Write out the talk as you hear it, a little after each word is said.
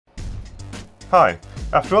Hi.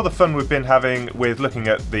 After all the fun we've been having with looking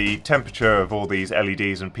at the temperature of all these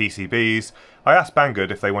LEDs and PCBs, I asked Banggood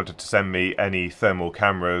if they wanted to send me any thermal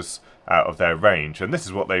cameras out of their range, and this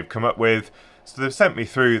is what they've come up with. So they've sent me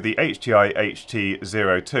through the HTI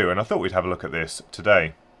HT-02, and I thought we'd have a look at this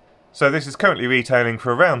today. So this is currently retailing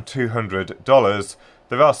for around $200.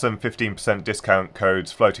 There are some 15% discount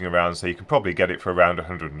codes floating around, so you can probably get it for around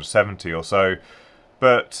 $170 or so.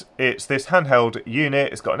 But it's this handheld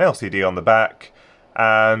unit, it's got an LCD on the back,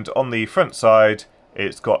 and on the front side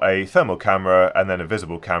it's got a thermal camera and then a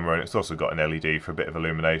visible camera, and it's also got an LED for a bit of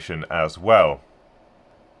illumination as well.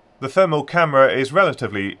 The thermal camera is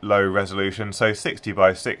relatively low resolution, so 60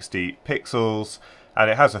 by 60 pixels, and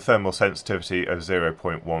it has a thermal sensitivity of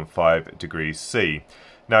 0.15 degrees C.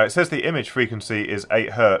 Now it says the image frequency is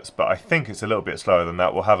 8 Hz, but I think it's a little bit slower than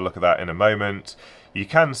that. We'll have a look at that in a moment. You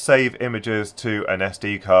can save images to an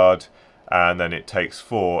SD card, and then it takes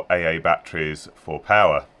 4 AA batteries for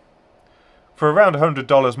power. For around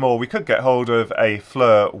 $100 more, we could get hold of a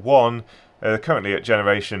Flir One, currently at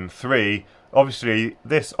generation 3. Obviously,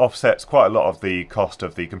 this offsets quite a lot of the cost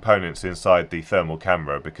of the components inside the thermal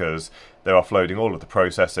camera, because they're offloading all of the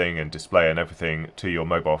processing and display and everything to your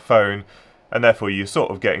mobile phone, and therefore you're sort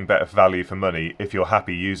of getting better value for money if you're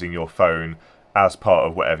happy using your phone as part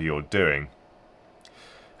of whatever you're doing.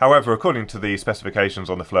 However, according to the specifications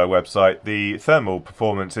on the Flir website, the thermal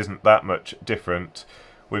performance isn't that much different.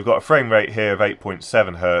 We've got a frame rate here of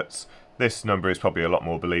 8.7 Hz. This number is probably a lot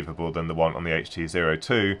more believable than the one on the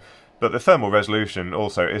HT-02, but the thermal resolution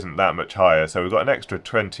also isn't that much higher, so we've got an extra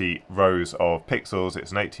 20 rows of pixels.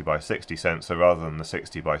 It's an 80 by 60 sensor rather than the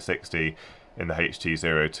 60 by 60 in the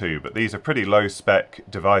HT-02, but these are pretty low spec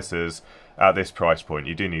devices at this price point.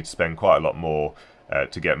 You do need to spend quite a lot more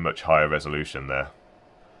to get much higher resolution there.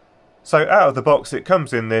 So out of the box it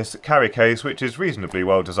comes in this carry case, which is reasonably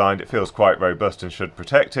well designed. It feels quite robust and should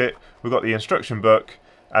protect it. We've got the instruction book,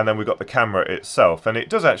 and then we've got the camera itself, and it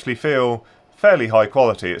does actually feel fairly high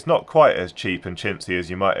quality. It's not quite as cheap and chintzy as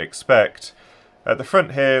you might expect. At the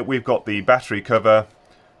front here we've got the battery cover,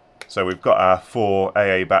 so we've got our 4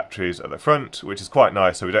 AA batteries at the front, which is quite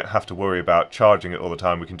nice, so we don't have to worry about charging it all the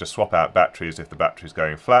time. We can just swap out batteries if the battery's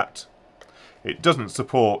going flat. It doesn't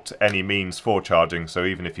support any means for charging, so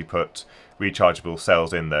even if you put rechargeable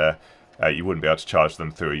cells in there, you wouldn't be able to charge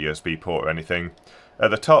them through a USB port or anything.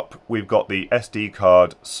 At the top we've got the SD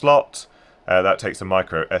card slot. That takes a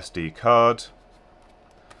micro SD card.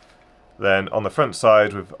 Then on the front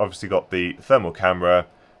side we've obviously got the thermal camera,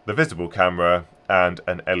 the visible camera, and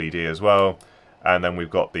an LED as well. And then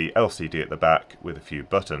we've got the LCD at the back with a few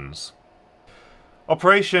buttons.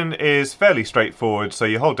 Operation is fairly straightforward, so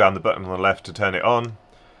you hold down the button on the left to turn it on.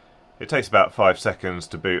 It takes about 5 seconds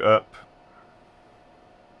to boot up,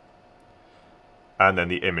 and then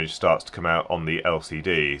the image starts to come out on the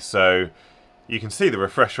LCD. So you can see the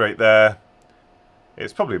refresh rate there.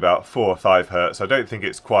 It's probably about 4 or 5 Hz. I don't think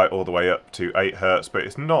it's quite all the way up to 8 Hz, but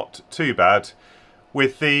it's not too bad.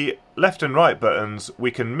 With the left and right buttons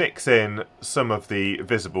we can mix in some of the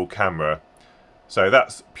visible camera. So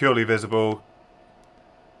that's purely visible.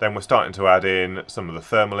 Then we're starting to add in some of the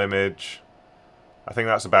thermal image. I think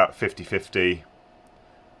that's about 50-50,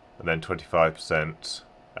 and then 25%,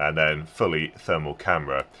 and then fully thermal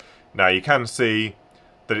camera. Now you can see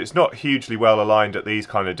that it's not hugely well aligned at these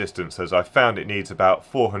kind of distances. I found it needs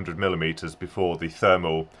about 400mm before the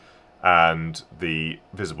thermal and the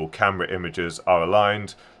visible camera images are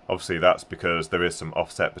aligned. Obviously that's because there is some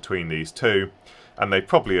offset between these two, and they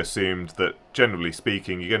probably assumed that generally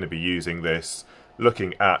speaking you're going to be using this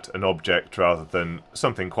looking at an object rather than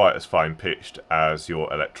something quite as fine-pitched as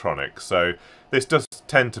your electronics. So this does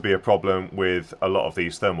tend to be a problem with a lot of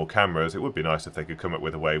these thermal cameras. It would be nice if they could come up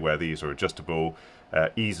with a way where these are adjustable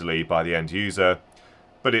easily by the end user,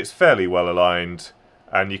 but it's fairly well aligned,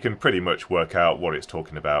 and you can pretty much work out what it's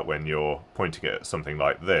talking about when you're pointing it at something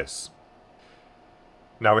like this.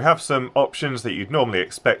 Now we have some options that you'd normally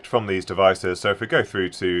expect from these devices. So if we go through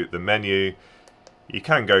to the menu, you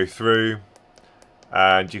can go through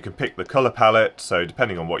and you can pick the colour palette, so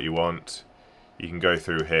depending on what you want you can go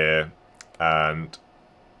through here, and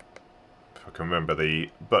if I can remember the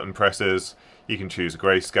button presses, you can choose a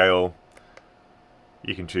grayscale,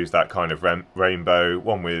 you can choose that kind of rainbow,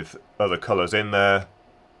 one with other colours in there,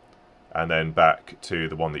 and then back to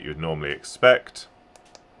the one that you would normally expect.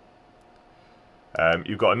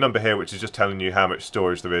 You've got a number here which is just telling you how much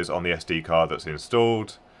storage there is on the SD card that's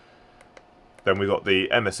installed. Then we've got the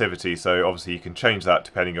emissivity, so obviously you can change that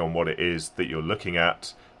depending on what it is that you're looking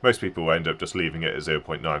at. Most people will end up just leaving it at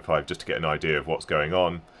 0.95 just to get an idea of what's going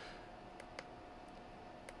on.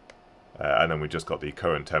 and then we just got the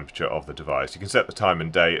current temperature of the device. You can set the time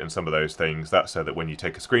and date and some of those things. That's so that when you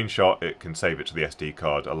take a screenshot, it can save it to the SD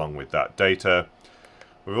card along with that data.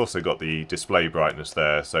 We've also got the display brightness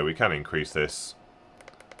there, so we can increase this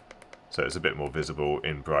so it's a bit more visible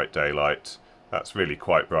in bright daylight. That's really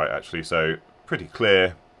quite bright actually, so pretty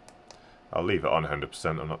clear. I'll leave it on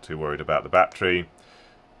 100%, I'm not too worried about the battery.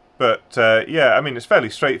 But yeah, I mean, it's fairly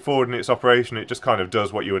straightforward in its operation. It just kind of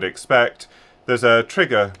does what you would expect. There's a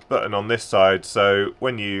trigger button on this side, so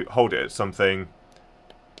when you hold it at something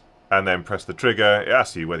and then press the trigger, it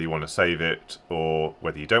asks you whether you want to save it or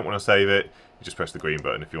whether you don't want to save it. You just press the green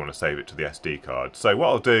button if you want to save it to the SD card. So what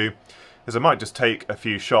I'll do is I might just take a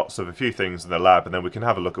few shots of a few things in the lab and then we can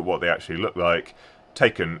have a look at what they actually look like,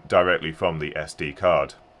 taken directly from the SD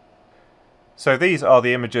card. So these are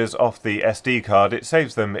the images off the SD card. It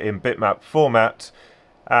saves them in bitmap format,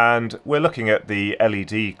 and we're looking at the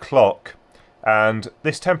LED clock, and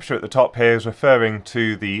this temperature at the top here is referring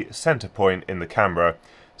to the center point in the camera.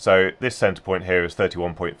 So this center point here is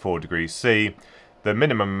 31.4 degrees C. The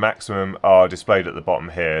minimum and maximum are displayed at the bottom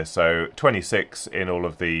here, so 26 in all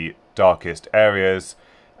of the darkest areas,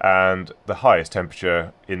 and the highest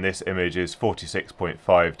temperature in this image is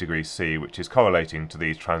 46.5 degrees C, which is correlating to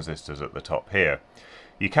these transistors at the top here.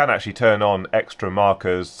 You can actually turn on extra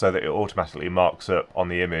markers so that it automatically marks up on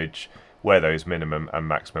the image where those minimum and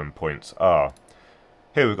maximum points are.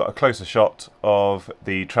 Here we've got a closer shot of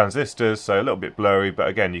the transistors, so a little bit blurry, but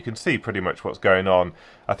again you can see pretty much what's going on.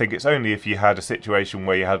 I think it's only if you had a situation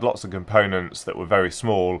where you had lots of components that were very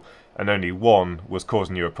small and only one was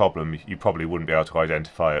causing you a problem, you probably wouldn't be able to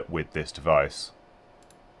identify it with this device.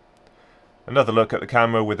 Another look at the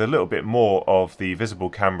camera with a little bit more of the visible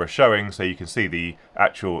camera showing, so you can see the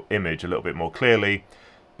actual image a little bit more clearly,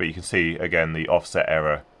 but you can see again the offset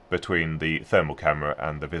error between the thermal camera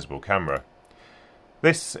and the visible camera.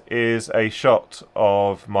 This is a shot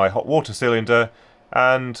of my hot water cylinder,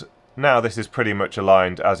 and now this is pretty much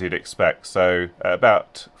aligned as you'd expect. So at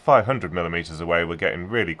about 500 millimeters away we're getting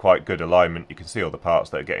really quite good alignment. You can see all the parts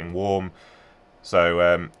that are getting warm.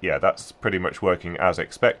 So yeah, that's pretty much working as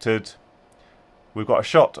expected. We've got a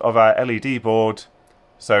shot of our LED board.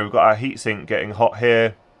 So we've got our heatsink getting hot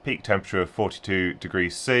here, peak temperature of 42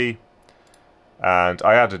 degrees C. And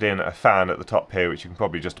I added in a fan at the top here, which you can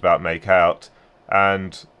probably just about make out.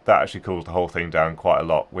 And that actually cools the whole thing down quite a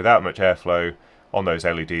lot. Without much airflow on those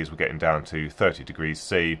LEDs, we're getting down to 30 degrees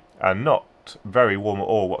C, and not very warm at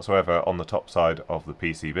all whatsoever on the top side of the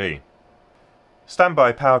PCB.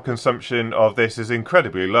 Standby power consumption of this is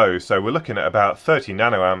incredibly low, so we're looking at about 30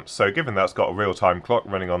 nanoamps, so given that's got a real-time clock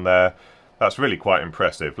running on there, that's really quite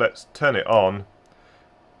impressive. Let's turn it on.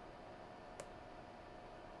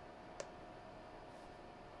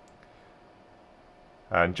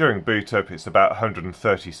 And during boot up it's about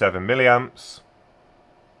 137 milliamps.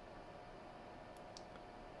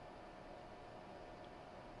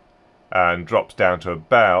 And drops down to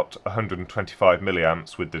about 125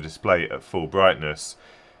 milliamps with the display at full brightness.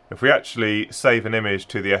 If we actually save an image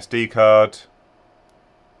to the SD card,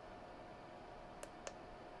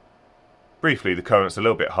 briefly the current's a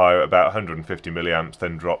little bit higher, about 150 milliamps,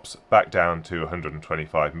 then drops back down to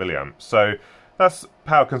 125 milliamps. So that's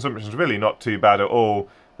power consumption is really not too bad at all.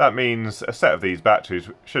 That means a set of these batteries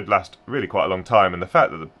should last really quite a long time, and the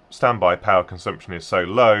fact that the standby power consumption is so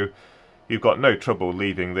low, you've got no trouble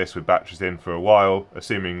leaving this with batteries in for a while,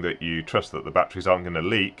 assuming that you trust that the batteries aren't going to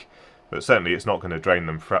leak, but certainly it's not going to drain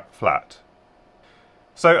them flat.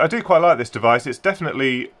 So I do quite like this device. It's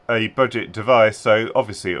definitely a budget device, so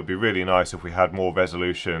obviously it would be really nice if we had more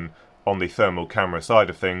resolution on the thermal camera side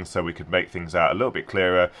of things so we could make things out a little bit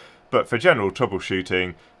clearer. But for general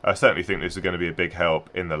troubleshooting, I certainly think this is going to be a big help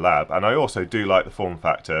in the lab. And I also do like the form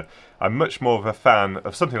factor. I'm much more of a fan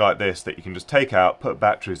of something like this that you can just take out, put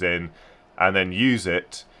batteries in, and then use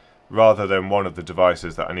it, rather than one of the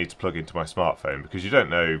devices that I need to plug into my smartphone, because you don't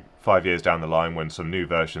know 5 years down the line when some new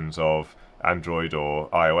versions of Android or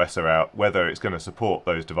iOS are out whether it's going to support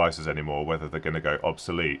those devices anymore, whether they're going to go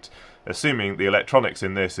obsolete. Assuming the electronics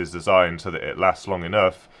in this is designed so that it lasts long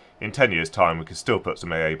enough, in 10 years time we can still put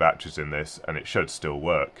some AA batteries in this and it should still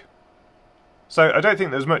work. So I don't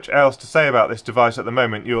think there's much else to say about this device at the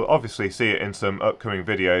moment. You'll obviously see it in some upcoming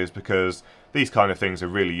videos, because these kind of things are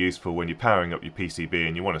really useful when you're powering up your PCB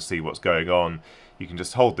and you want to see what's going on. You can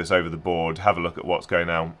just hold this over the board, have a look at what's going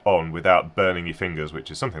on without burning your fingers,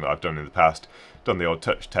 which is something that I've done in the past. Done the odd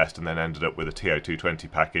touch test and then ended up with a TO220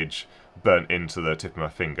 package burnt into the tip of my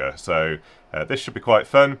finger. So this should be quite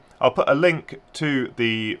fun. I'll put a link to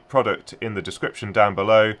the product in the description down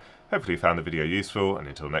below. Hopefully you found the video useful, and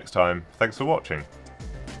until next time, thanks for watching.